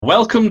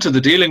Welcome to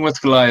the Dealing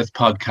with Goliath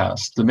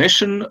podcast. The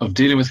mission of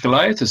Dealing with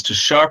Goliath is to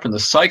sharpen the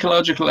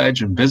psychological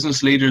edge in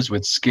business leaders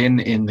with skin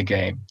in the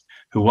game,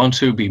 who want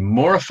to be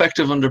more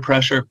effective under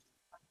pressure,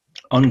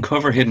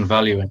 uncover hidden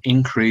value, and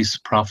increase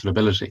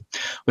profitability.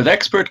 With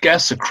expert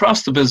guests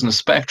across the business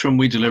spectrum,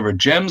 we deliver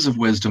gems of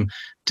wisdom,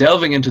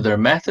 delving into their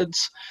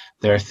methods,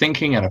 their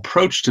thinking and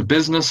approach to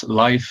business,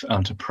 life,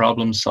 and to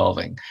problem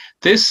solving.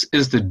 This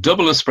is the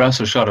double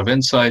espresso shot of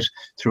insight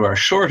through our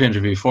short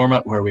interview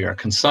format where we are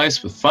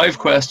concise with 5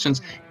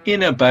 questions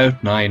in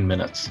about 9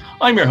 minutes.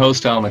 I'm your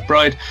host, Al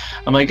McBride,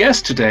 and my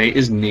guest today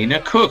is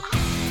Nina Cook.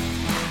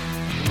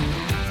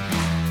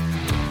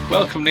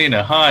 Welcome,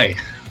 Nina. Hi.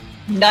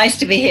 Nice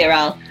to be here,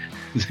 Al.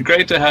 It's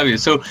great to have you.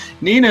 So,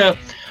 Nina,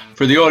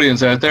 for the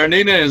audience out there,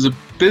 Nina is a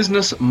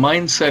business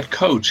mindset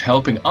coach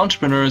helping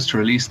entrepreneurs to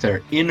release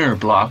their inner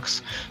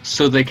blocks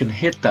so they can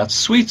hit that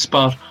sweet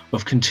spot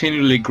of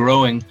continually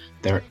growing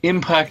their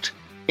impact,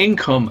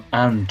 income,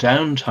 and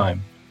downtime.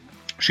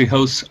 She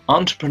hosts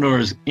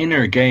Entrepreneur's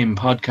Inner Game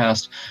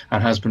podcast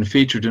and has been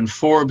featured in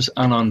Forbes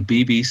and on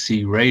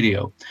BBC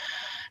Radio.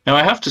 Now,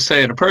 I have to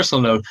say, on a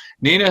personal note,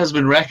 Nina has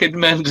been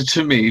recommended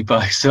to me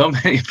by so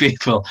many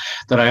people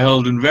that I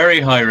hold in very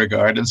high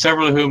regard, and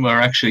several of whom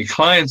are actually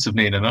clients of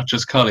Nina, not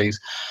just colleagues,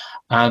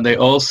 and they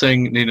all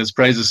sing Nina's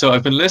praises. So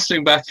I've been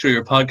listening back through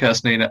your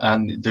podcast, Nina,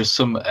 and there's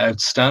some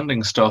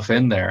outstanding stuff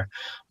in there.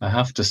 I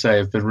have to say,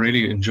 I've been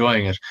really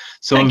enjoying it.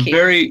 So I'm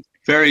very,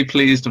 very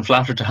pleased and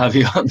flattered to have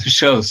you on the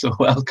show, so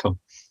welcome.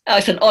 Oh,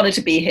 it's an honor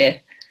to be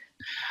here.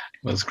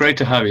 Well, it's great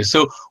to have you.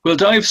 So we'll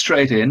dive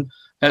straight in.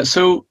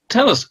 So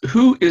tell us,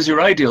 who is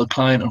your ideal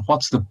client and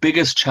what's the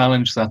biggest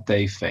challenge that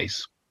they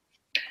face?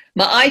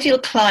 My ideal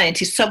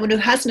client is someone who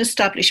has an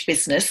established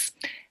business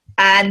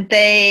and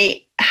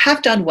they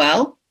have done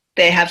well.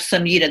 They have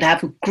they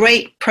have a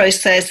great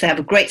process, they have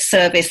a great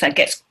service that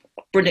gets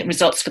brilliant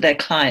results for their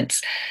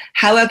clients.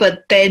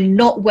 However, they're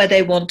not where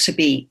they want to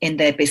be in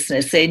their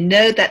business. They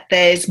know that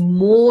there's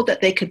more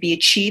that they could be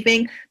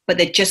achieving, but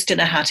they just don't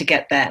know how to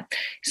get there.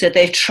 So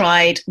they've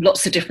tried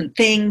lots of different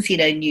things,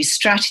 new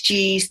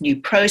strategies, new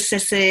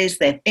processes,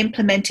 they've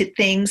implemented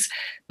things,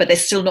 but they're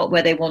still not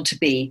where they want to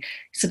be.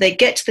 So they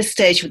get to the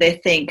stage where they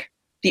think,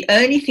 the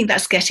only thing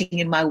that's getting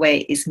in my way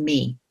is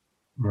me.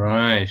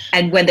 Right.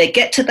 And when they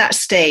get to that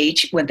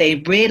stage, when they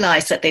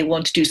realize that they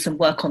want to do some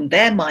work on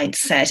their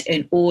mindset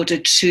in order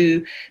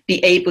to be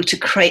able to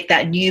create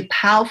that new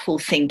powerful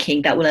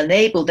thinking that will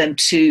enable them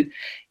to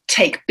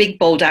take big,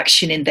 bold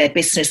action in their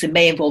business, it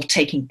may involve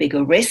taking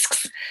bigger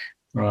risks.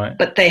 Right.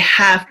 But they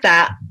have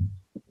the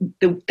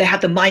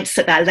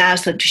mindset that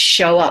allows them to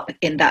show up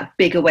in that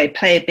bigger way,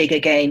 play a bigger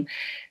game.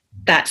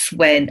 That's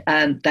when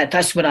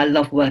that's when I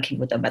love working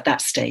with them at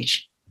that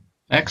stage.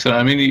 Excellent.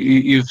 I mean,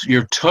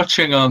 you're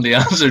touching on the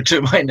answer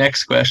to my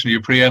next question.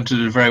 You preempted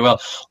it very well.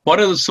 What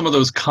are some of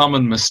those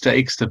common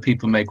mistakes that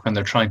people make when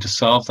they're trying to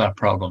solve that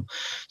problem?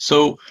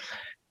 So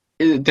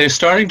they're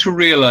starting to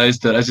realize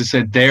that, as I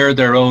said, they're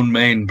their own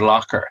main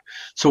blocker.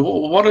 So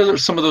what are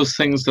some of those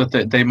things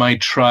that they might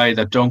try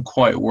that don't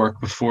quite work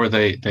before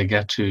they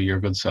get to your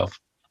good self?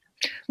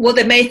 Well,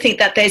 they may think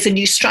that there's a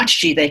new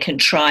strategy they can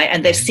try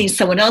and they've seen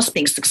someone else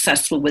being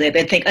successful with it.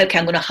 They think, okay,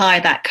 I'm going to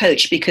hire that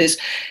coach because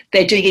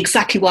they're doing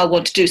exactly what I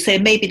want to do. So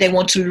maybe they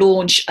want to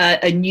launch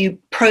a new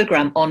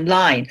program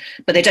online,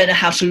 but they don't know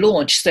how to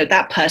launch. So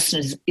that person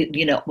is,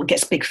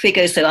 gets big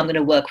figures. So I'm going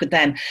to work with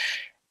them.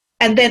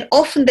 And then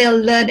often they'll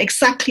learn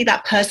exactly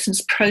that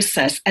person's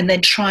process and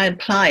then try and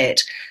apply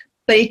it.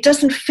 But it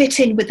doesn't fit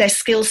in with their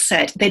skill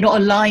set. They're not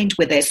aligned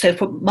with it. So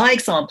for my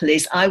example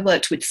is I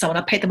worked with someone,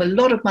 I paid them a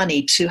lot of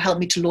money to help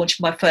me to launch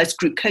my first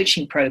group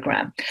coaching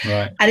program.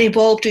 Right. And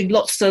involved doing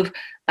lots of,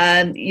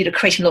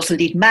 creating lots of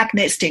lead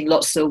magnets, doing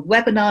lots of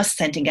webinars,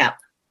 sending out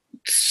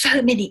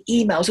so many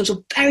emails. It was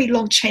a very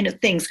long chain of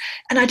things.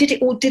 And I did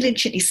it all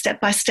diligently,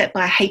 step by step,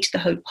 but I hated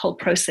the whole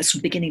process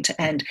from beginning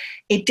to end.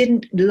 It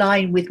didn't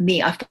line with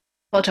me. I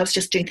thought I was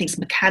just doing things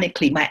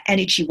mechanically. My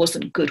energy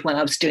wasn't good when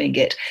I was doing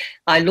it.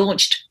 I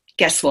launched.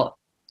 Guess what?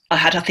 I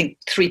had, I think,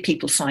 3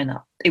 people sign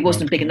up. It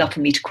wasn't big enough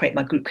for me to create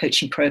my group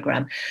coaching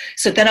program.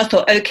 So then I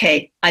thought,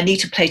 okay, I need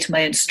to play to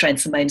my own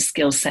strengths and my own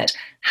skill set.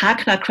 How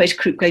can I create a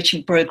group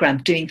coaching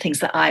program doing things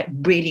that I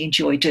really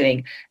enjoy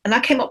doing? And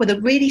I came up with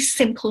a really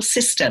simple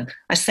system.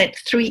 I sent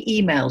 3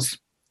 emails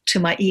to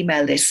my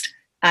email list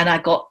and I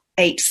got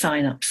 8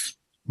 signups.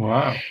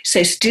 Wow. So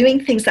it's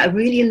doing things that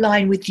really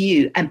align with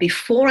you. And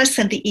before I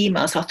sent the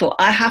emails, I thought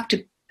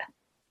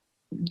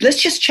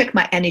let's just check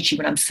my energy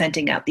when I'm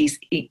sending out the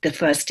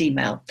first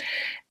email.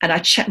 And I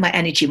checked my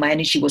energy. My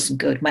energy wasn't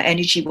good. My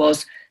energy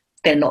was,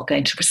 they're not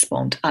going to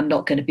respond. I'm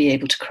not going to be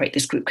able to create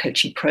this group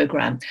coaching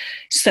program.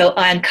 So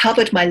I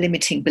uncovered my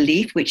limiting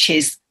belief, which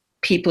is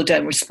people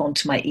don't respond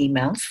to my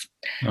emails.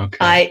 Okay.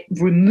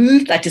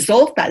 I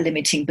dissolved that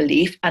limiting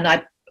belief and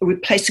I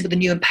replaced it with a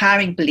new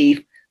empowering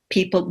belief.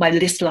 My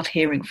list love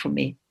hearing from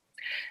me.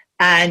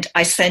 And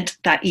I sent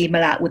that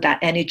email out with that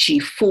energy.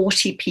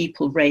 40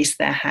 people raised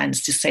their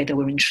hands to say they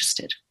were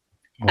interested.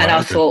 Wow. And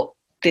I thought,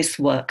 this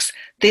works.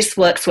 This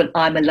works when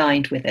I'm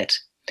aligned with it.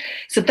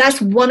 So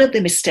that's one of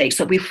the mistakes,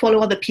 that we follow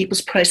other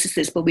people's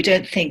processes, but we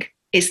don't think,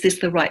 is this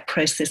the right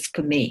process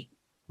for me?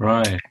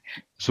 Right.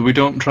 So we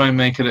don't try and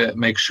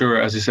make sure,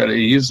 as you said, you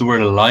use the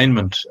word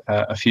alignment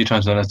a few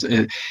times, and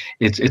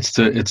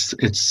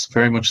it's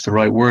very much the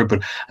right word.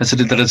 But I said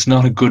that it's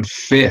not a good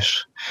fit,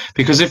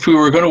 because if we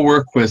were going to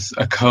work with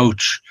a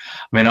coach,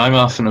 I mean, I'm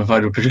often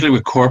invited, particularly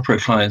with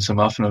corporate clients, I'm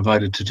often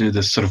invited to do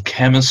this sort of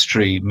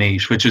chemistry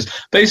meet, which is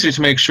basically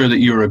to make sure that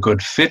you're a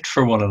good fit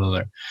for one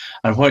another.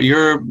 And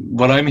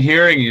what I'm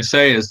hearing you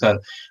say is that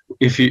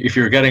if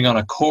you're getting on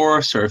a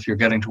course, or if you're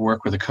getting to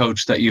work with a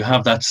coach, that you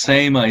have that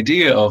same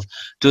idea of,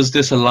 does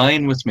this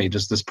align with me?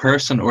 Does this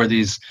person or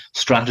these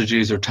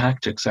strategies or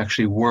tactics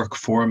actually work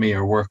for me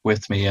or work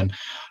with me and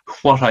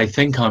what I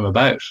think I'm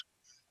about?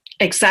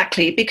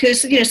 Exactly,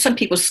 because some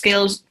people's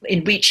skills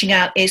in reaching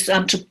out is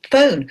to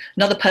phone.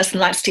 Another person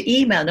likes to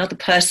email. Another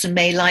person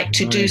may like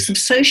to do some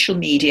social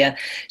media.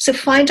 So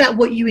find out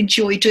what you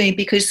enjoy doing,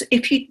 because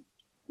if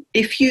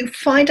you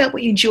find out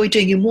what you enjoy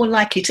doing, you're more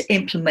likely to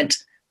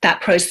implement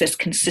that process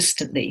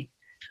consistently.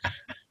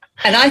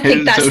 And I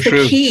think that's so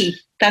the key.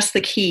 That's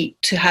the key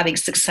to having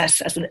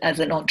success as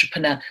an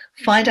entrepreneur.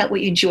 Find out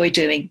what you enjoy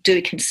doing, do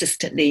it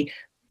consistently,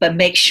 but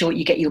make sure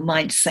you get your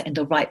mindset in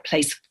the right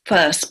place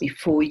first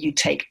before you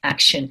take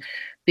action,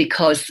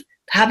 because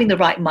having the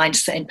right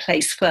mindset in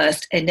place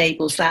first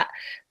enables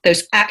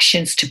those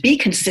actions to be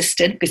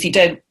consistent, because you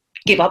don't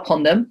give up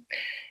on them,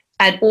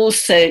 and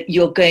also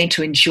you're going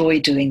to enjoy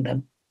doing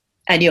them.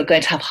 And you're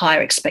going to have higher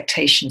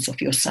expectations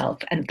of yourself,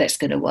 and that's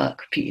going to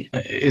work for you.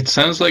 It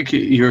sounds like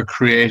you're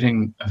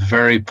creating a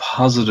very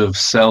positive,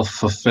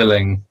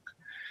 self-fulfilling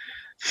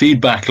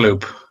feedback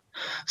loop.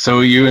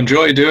 So you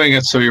enjoy doing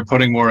it, so you're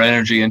putting more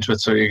energy into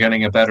it, so you're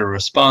getting a better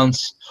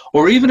response.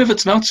 Or even if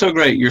it's not so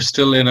great, you're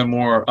still in a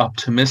more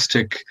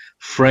optimistic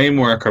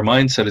framework or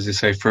mindset, as you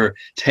say, for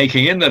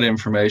taking in that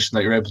information,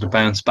 that you're able to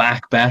bounce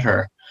back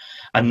better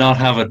and not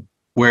have it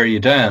wear you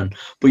down,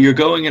 but you're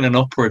going in an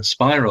upward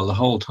spiral the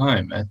whole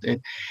time.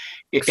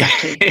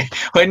 Exactly.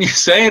 When you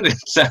say it, it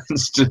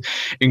sounds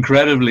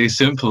incredibly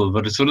simple,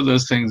 but it's one of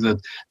those things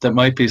that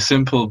might be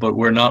simple, but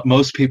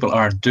most people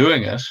aren't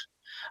doing it,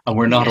 and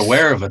we're not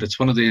aware of it. It's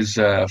one of these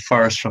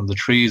forest from the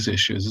trees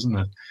issues, isn't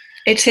it?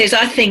 It is.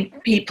 I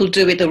think people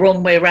do it the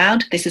wrong way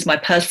around. This is my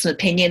personal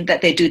opinion,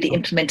 that they do the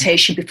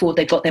implementation before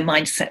they've got their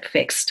mindset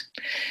fixed.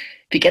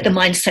 If you get the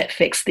mindset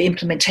fixed, the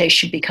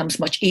implementation becomes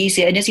much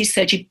easier. And as you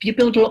said, you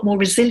build a lot more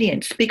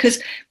resilience, because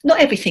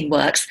not everything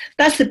works.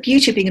 That's the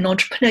beauty of being an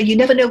entrepreneur. You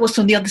never know what's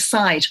on the other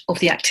side of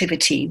the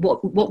activity,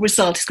 what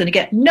result it's going to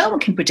get. No one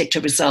can predict a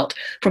result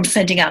from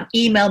sending out an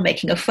email,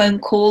 making a phone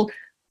call,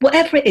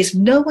 whatever it is.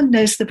 No one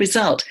knows the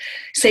result.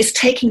 So it's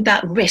taking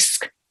that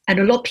risk. And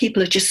a lot of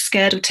people are just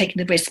scared of taking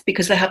the risk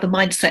because they have the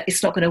mindset,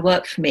 it's not going to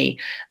work for me.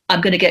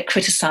 I'm going to get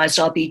criticized.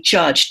 I'll be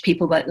judged.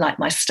 People won't like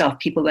my stuff.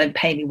 People won't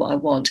pay me what I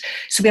want.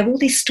 So we have all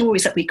these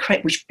stories that we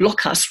create which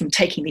block us from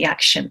taking the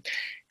action.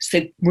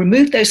 So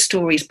remove those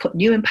stories, put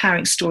new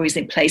empowering stories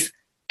in place,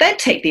 then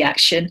take the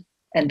action,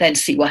 and then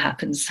see what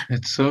happens.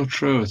 It's so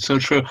true. It's so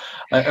true.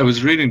 I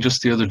was reading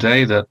just the other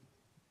day that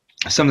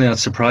something that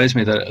surprised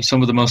me, that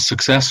some of the most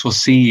successful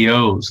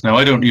CEOs, now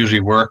I don't usually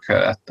work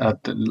at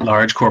the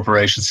large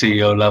corporation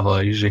CEO level.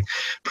 I usually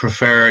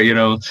prefer,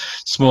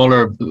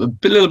 smaller,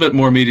 a little bit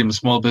more medium,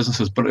 small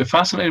businesses. But it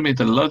fascinated me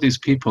that a lot of these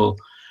people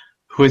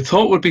who I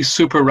thought would be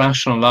super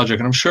rational logic,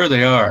 and I'm sure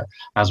they are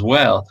as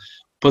well,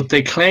 but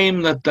they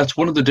claim that that's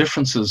one of the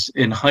differences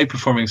in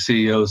high-performing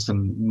CEOs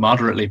than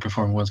moderately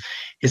performing ones,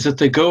 is that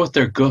they go with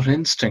their gut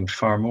instinct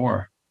far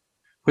more,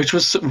 which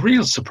was a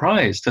real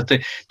surprise, that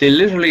they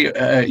literally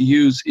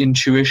use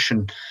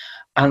intuition.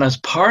 And as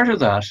part of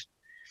that,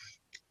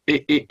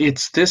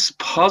 it's this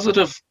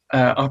positive,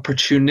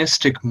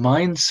 opportunistic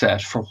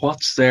mindset for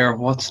what's there,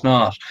 what's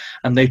not.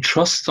 And they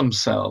trust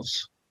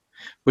themselves,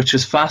 which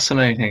is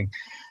fascinating.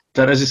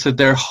 That, as you said,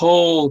 their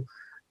whole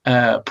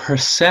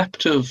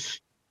perceptive,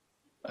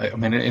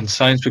 in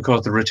science we call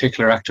it the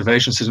reticular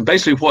activation system.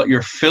 Basically what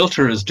your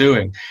filter is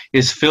doing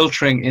is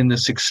filtering in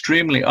this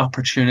extremely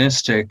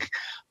opportunistic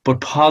but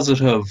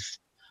positive,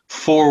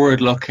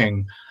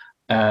 forward-looking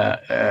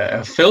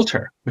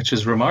filter, which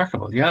is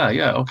remarkable.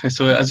 Yeah. Okay,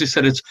 so as you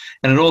said, it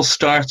all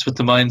starts with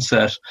the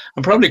mindset,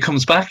 and probably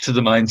comes back to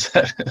the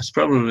mindset. It's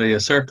probably a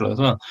circle as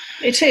well.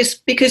 It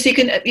is, because you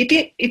can,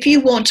 if you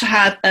want to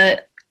have a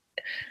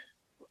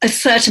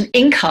certain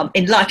income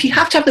in life, you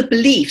have to have the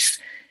beliefs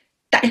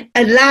that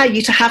allow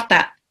you to have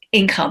that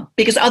income,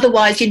 because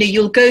otherwise,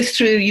 you'll go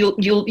through,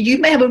 you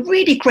may have a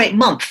really great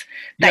month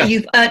that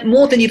you've earned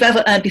more than you've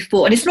ever earned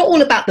before. And it's not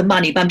all about the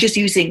money, but I'm just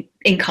using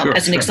income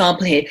as an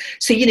example here.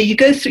 So, you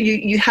go through,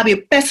 you have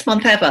your best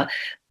month ever.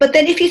 But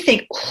then if you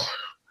think,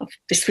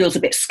 this feels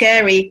a bit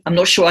scary, I'm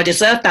not sure I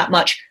deserve that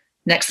much,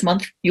 next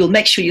month, you'll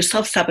make sure you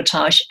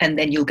self-sabotage, and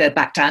then you'll go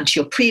back down to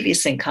your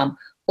previous income,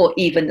 or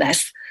even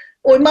less.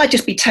 Or it might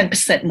just be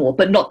 10% more,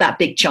 but not that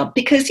big jump,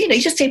 because, you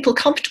just don't feel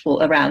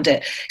comfortable around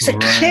it. So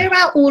clear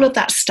out all of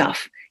that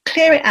stuff,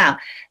 clear it out,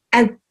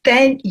 and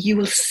then you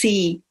will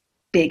see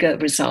bigger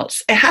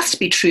results. It has to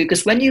be true,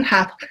 because when you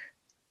have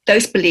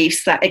those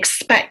beliefs that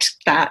expect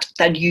that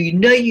you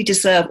know you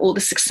deserve all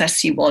the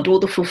success you want, all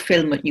the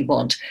fulfillment you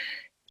want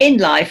in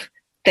life,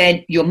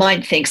 then your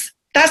mind thinks,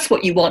 that's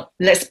what you want,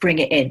 let's bring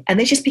it in. And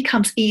it just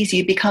becomes easy.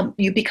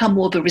 You become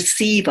more of a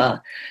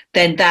receiver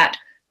than that,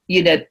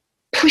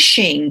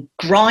 pushing,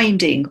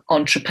 grinding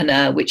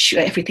entrepreneur, which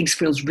everything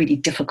feels really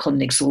difficult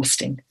and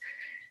exhausting.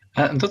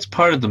 And that's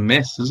part of the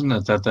myth, isn't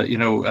it? That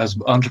as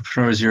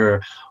entrepreneurs,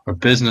 or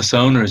business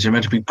owners, you're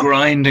meant to be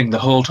grinding the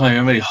whole time.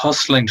 You're meant to be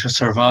hustling to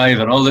survive,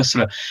 and all this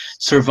sort of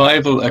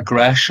survival,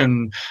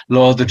 aggression,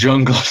 law of the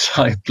jungle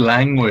type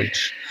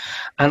language.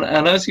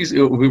 And as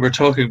we were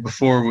talking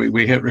before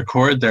we hit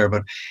record there,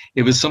 but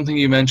it was something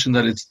you mentioned,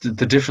 that it's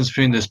the difference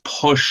between this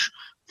push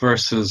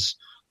versus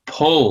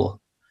pull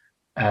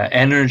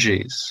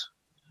energies.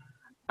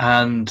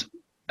 And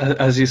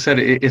as you said,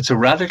 it's a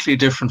radically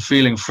different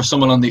feeling for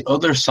someone on the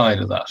other side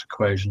of that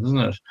equation, isn't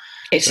it?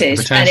 It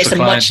is, and it's a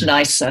much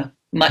nicer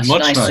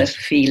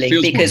feeling.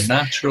 Feels because more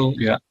natural,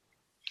 yeah.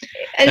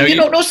 And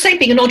not saying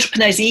being an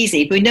entrepreneur is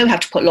easy, but we know how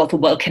to put a lot of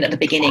work in at the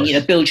beginning,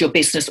 build your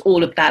business,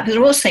 all of that. But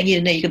they're all saying,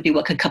 you're going to be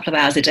working a couple of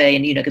hours a day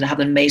and you're going to have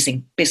an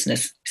amazing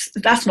business.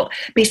 That's not,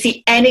 but it's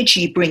the energy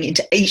you bring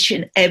into each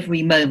and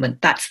every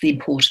moment. That's the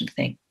important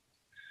thing.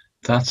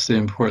 That's the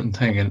important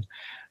thing.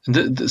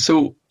 And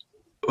so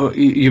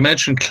you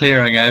mentioned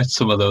clearing out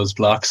some of those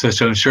blocks,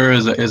 which I'm sure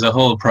is a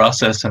whole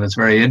process, and it's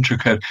very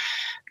intricate.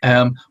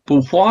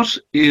 But what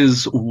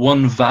is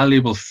one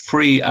valuable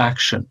free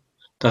action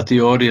that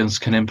the audience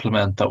can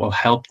implement that will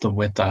help them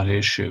with that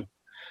issue?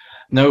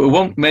 Now, it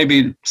won't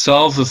maybe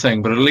solve the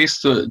thing, but at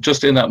least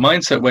just in that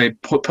mindset way,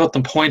 put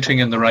them pointing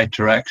in the right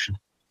direction.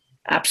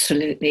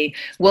 Absolutely.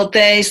 Well,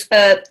 there's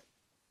a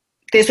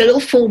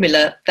little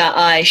formula that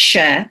I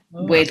share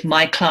with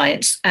my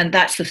clients, and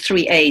that's the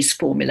 3 A's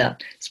formula.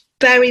 It's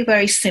very,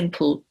 very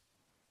simple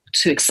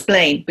to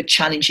explain, but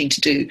challenging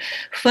to do.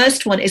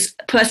 First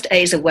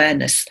A is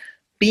awareness.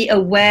 Be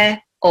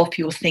aware of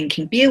your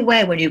thinking. Be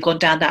aware when you've gone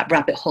down that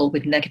rabbit hole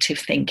with negative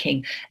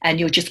thinking and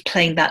you're just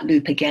playing that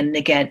loop again and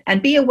again.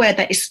 And be aware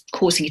that it's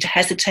causing you to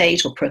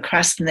hesitate or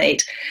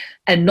procrastinate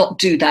and not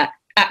do that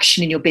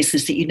action in your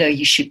business that you know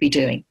you should be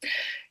doing.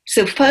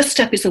 So first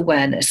step is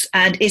awareness.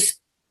 And it's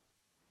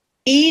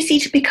easy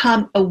to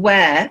become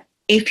aware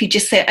if you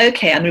just say,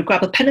 okay, I'm going to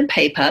grab a pen and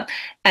paper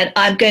and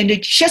I'm going to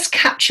just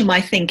capture my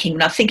thinking.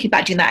 When I'm thinking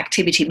about doing that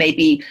activity,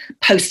 maybe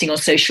posting on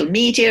social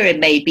media, it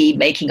may be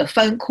making a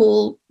phone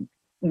call,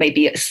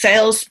 maybe a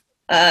sales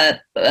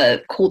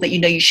call that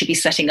you should be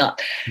setting up.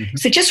 Mm-hmm.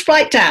 So just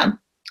write down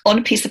on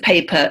a piece of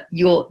paper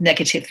your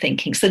negative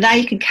thinking. So now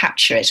you can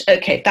capture it.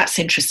 Okay, that's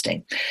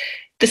interesting.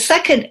 The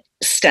second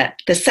step,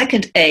 the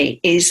second A,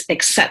 is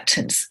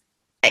acceptance.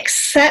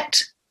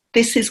 Accept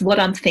this is what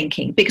I'm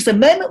thinking. Because the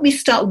moment we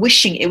start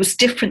wishing it was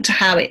different to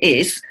how it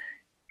is,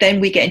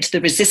 then we get into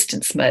the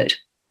resistance mode.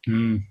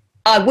 Mm.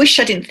 I wish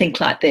I didn't think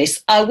like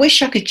this. I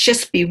wish I could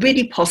just be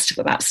really positive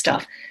about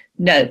stuff.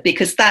 No,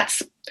 because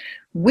that's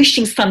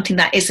wishing something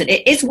that isn't.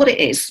 It is what it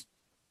is.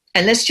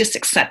 And let's just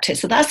accept it.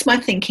 So that's my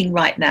thinking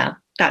right now.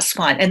 That's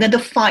fine. And then the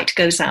fight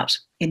goes out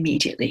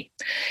immediately.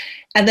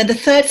 And then the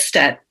third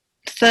step,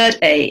 third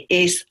A,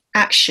 is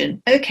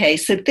action. Okay,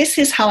 so this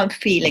is how I'm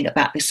feeling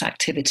about this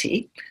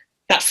activity.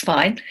 That's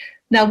fine.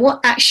 Now,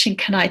 what action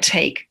can I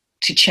take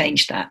to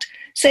change that?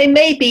 So it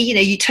may be,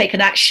 you take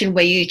an action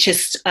where you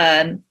just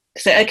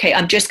say, okay,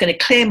 I'm just going to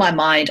clear my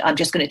mind. I'm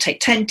just going to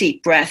take 10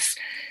 deep breaths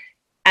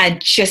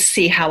and just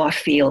see how I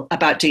feel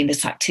about doing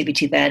this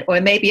activity then. Or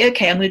it may be,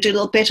 okay, I'm going to do a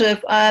little bit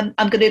of, I'm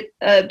going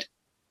to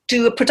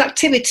do a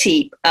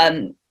productivity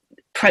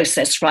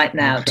process right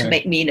now to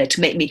make me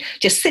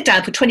just sit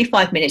down for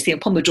 25 minutes,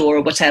 Pomodoro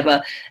or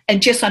whatever,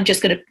 and I'm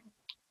just going to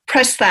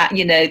press that,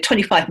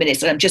 25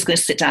 minutes, and I'm just going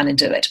to sit down and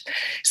do it.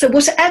 So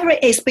whatever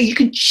it is, but you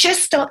can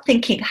just start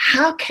thinking,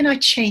 how can I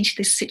change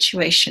this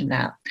situation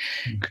now?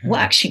 Okay.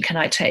 What action can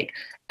I take?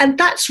 And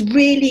that's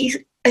really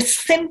a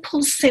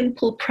simple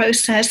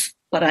process,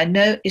 but I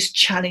know it's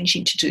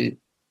challenging to do.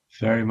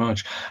 Very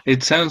much.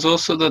 It sounds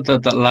also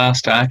that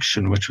last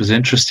action, which was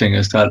interesting,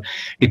 is that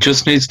it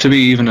just needs to be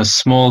even a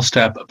small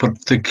step.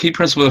 But the key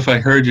principle, if I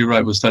heard you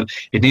right, was that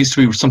it needs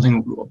to be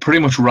something pretty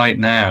much right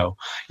now.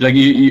 Like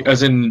you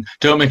as in,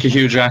 don't make a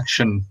huge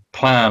action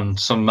plan,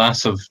 some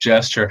massive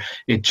gesture.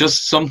 It's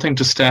just something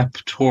to step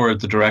toward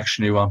the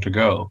direction you want to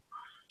go.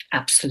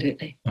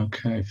 Absolutely.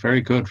 Okay,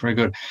 very good, very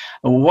good.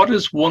 What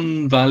is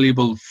one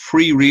valuable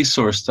free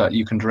resource that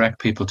you can direct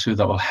people to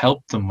that will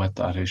help them with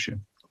that issue?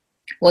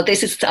 Well,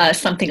 this is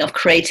something I've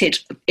created.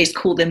 It's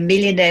called the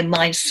Millionaire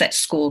Mindset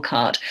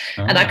Scorecard.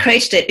 And I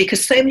created it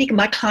because so many of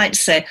my clients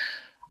say,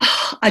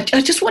 I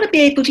just want to be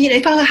able to,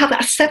 if I have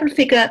that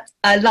 7-figure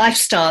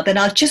lifestyle, then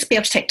I'll just be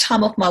able to take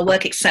time off my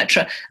work,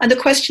 etc. And the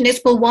question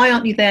is, well, why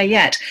aren't you there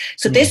yet?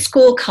 So this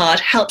scorecard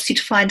helps you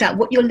to find out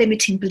what your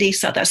limiting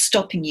beliefs are that are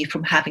stopping you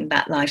from having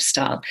that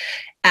lifestyle.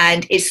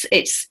 And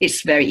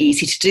it's very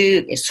easy to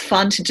do. It's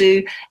fun to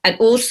do, and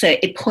also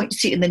it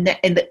points you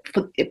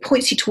it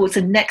points you towards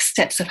the next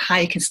steps of how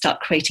you can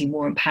start creating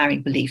more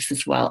empowering beliefs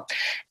as well.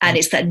 And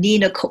it's at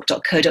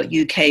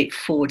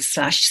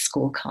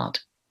ninacook.co.uk/scorecard.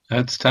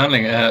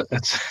 Outstanding.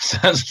 It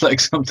sounds like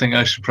something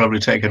I should probably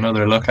take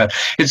another look at.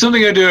 It's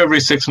something I do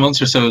every 6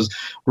 months or so, is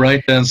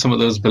write down some of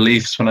those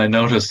beliefs when I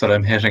notice that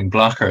I'm hitting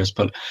blockers.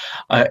 But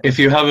if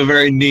you have a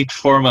very neat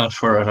format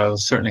for it, I'll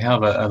certainly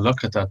have a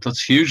look at that.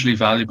 That's hugely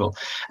valuable.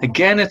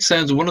 Again, it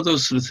sounds one of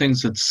those sort of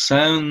things that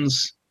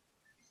sounds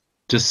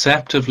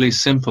deceptively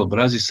simple, but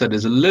as you said,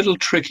 is a little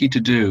tricky to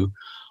do.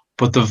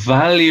 But the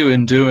value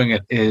in doing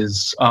it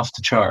is off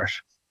the chart.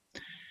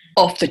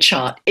 Off the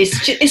chart.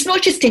 It's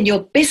not just in your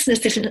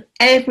business, it's in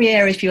every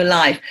area of your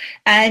life.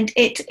 And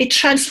it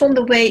transformed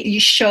the way you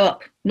show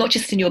up, not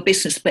just in your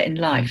business, but in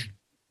life.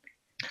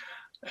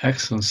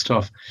 Excellent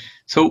stuff.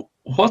 So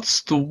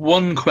what's the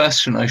one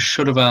question I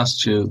should have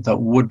asked you that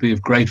would be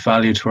of great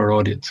value to our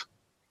audience?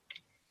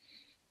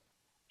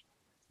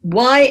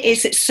 Why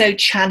is it so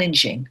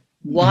challenging?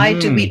 Why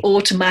do we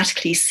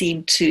automatically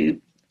seem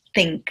to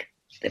think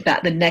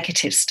about the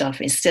negative stuff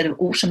instead of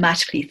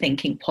automatically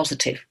thinking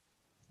positive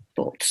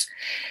thoughts?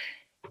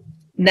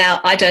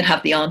 Now, I don't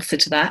have the answer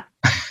to that,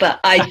 but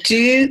I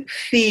do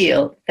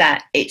feel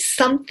that it's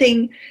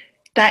something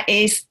that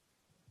is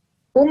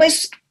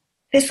almost,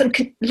 there's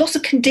lots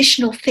of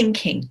conditional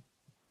thinking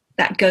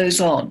that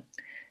goes on.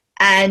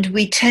 And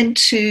we tend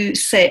to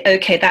say,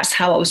 okay, that's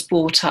how I was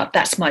brought up.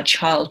 That's my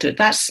childhood.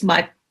 That's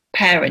my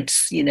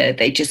parents.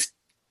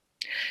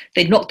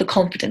 They knocked the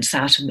confidence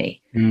out of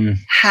me.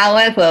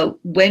 However,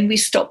 when we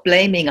stop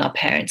blaming our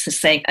parents and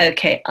saying,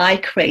 okay, I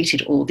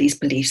created all these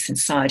beliefs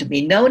inside of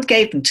me. No one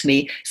gave them to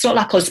me. It's not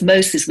like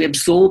osmosis, we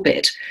absorb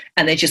it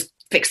and they just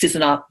fixes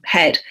in our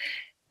head.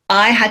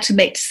 I had to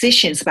make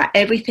decisions about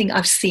everything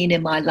I've seen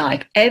in my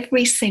life,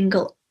 every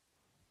single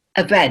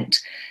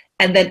event.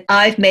 And then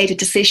I've made a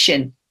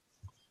decision.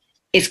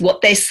 Is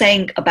what they're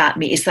saying about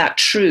me, is that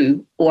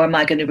true? Or am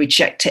I going to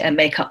reject it and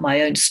make up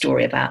my own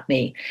story about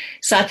me?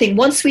 So I think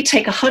once we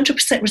take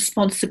 100%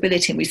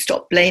 responsibility and we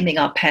stop blaming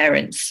our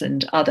parents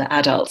and other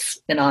adults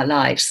in our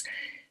lives,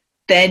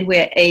 then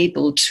we're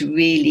able to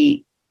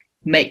really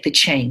make the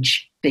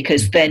change,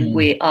 because then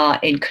we are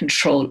in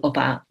control of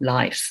our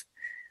lives.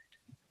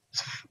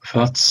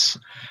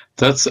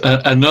 That's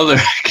another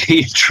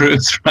key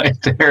truth right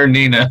there,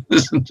 Nina,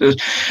 isn't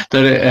it?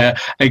 That it,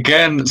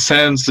 again,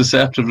 sounds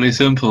deceptively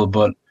simple,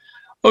 but,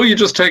 you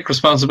just take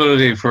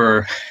responsibility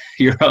for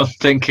your own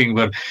thinking,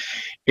 but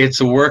it's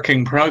a work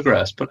in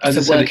progress. But as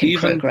I said,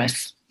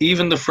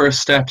 even the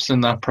first steps in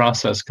that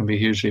process can be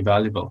hugely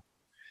valuable.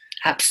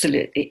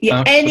 Absolutely. Yeah,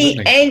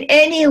 absolutely.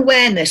 Any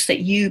awareness that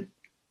you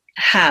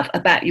have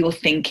about your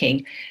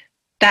thinking,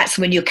 that's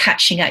when you're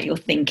catching at your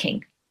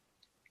thinking.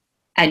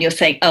 And you're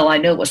saying, I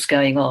know what's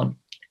going on.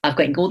 I've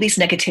got all these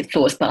negative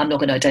thoughts, but I'm not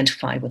going to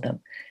identify with them.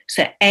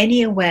 So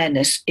any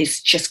awareness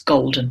is just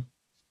golden.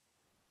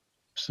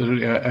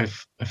 Absolutely.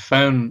 I've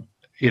found,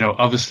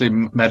 obviously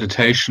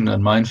meditation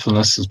and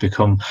mindfulness has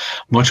become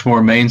much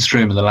more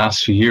mainstream in the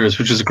last few years,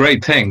 which is a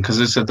great thing, because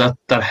it's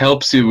that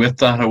helps you with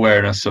that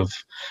awareness of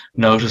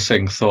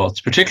noticing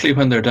thoughts, particularly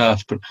when they're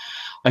daft. But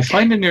I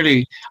find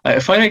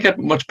I get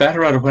much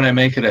better at it when I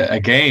make it a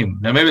game.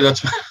 Now, maybe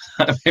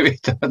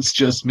that's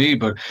just me,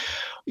 but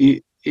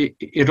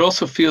it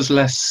also feels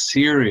less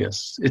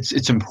serious.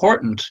 It's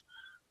important,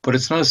 but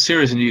it's not as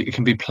serious, and it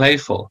can be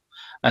playful.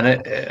 And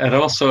it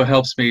also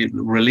helps me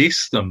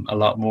release them a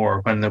lot more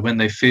when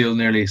they feel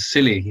nearly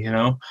silly,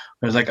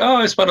 It's like,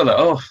 I spotted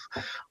that.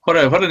 What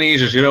an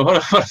idiot, what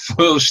a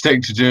foolish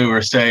thing to do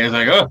or say. It's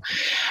like,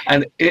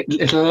 and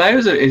it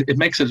allows it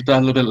makes it a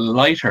little bit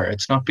lighter.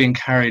 It's not being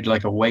carried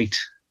like a weight,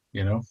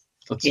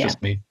 That's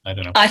just me. I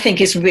don't know. I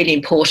think it's really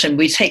important.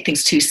 We take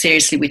things too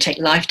seriously. We take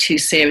life too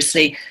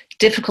seriously.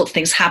 Difficult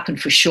things happen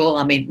for sure.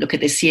 I mean, look at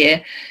this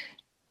year.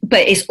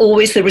 But it's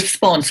always the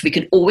response. We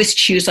can always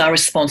choose our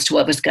response to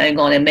whatever's going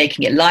on and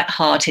making it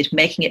lighthearted,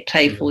 making it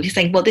playful. You're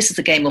saying, well, this is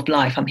a game of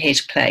life. I'm here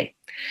to play.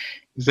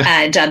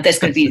 And there's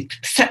going to be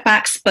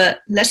setbacks, but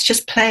let's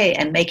just play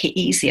and make it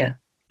easier.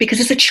 Because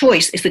it's a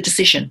choice. It's a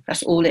decision.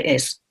 That's all it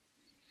is.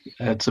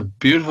 It's a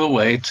beautiful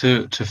way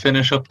to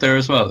finish up there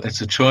as well.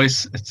 It's a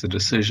choice, it's a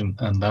decision,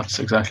 and that's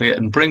exactly it.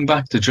 And bring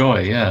back the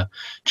joy, yeah.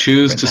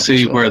 Choose to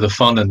see where the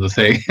fun in the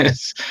thing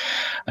is.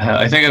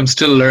 I think I'm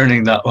still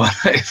learning that one.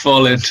 I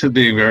fall into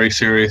being very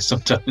serious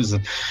sometimes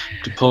and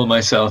to pull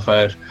myself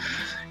out,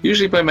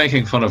 usually by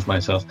making fun of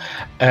myself.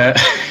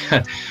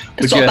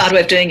 It's not a bad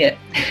way of doing it.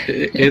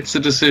 It's a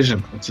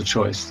decision, it's a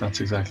choice, that's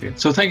exactly it.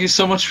 So thank you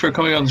so much for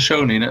coming on the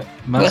show, Nina.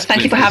 Well,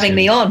 thank you for having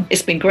me on.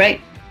 It's been great.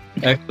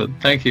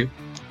 Excellent, thank you.